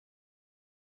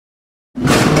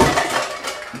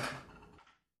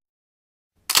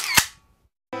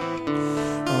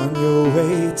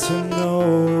way to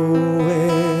nowhere.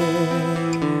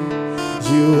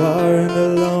 You aren't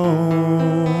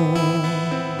alone,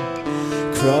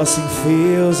 crossing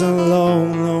fields and long,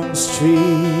 long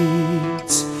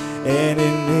streets, and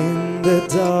in the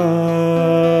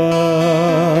dark,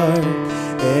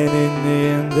 and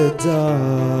in the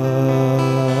dark,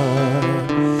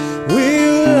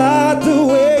 we'll light the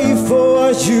way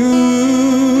for you.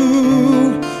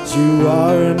 You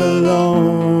aren't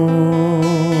alone,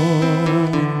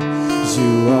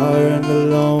 you aren't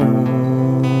alone.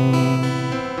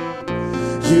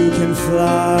 You can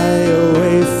fly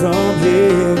away from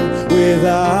here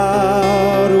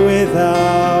without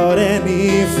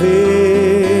any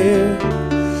fear.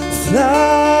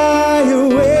 Fly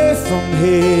away from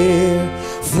here,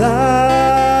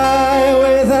 fly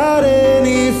without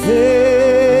any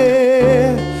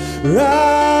fear.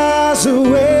 Rise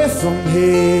away from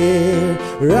here,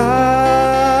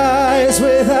 rise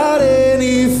without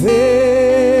any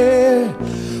fear.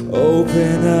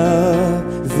 Open up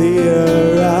the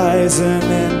horizon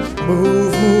and move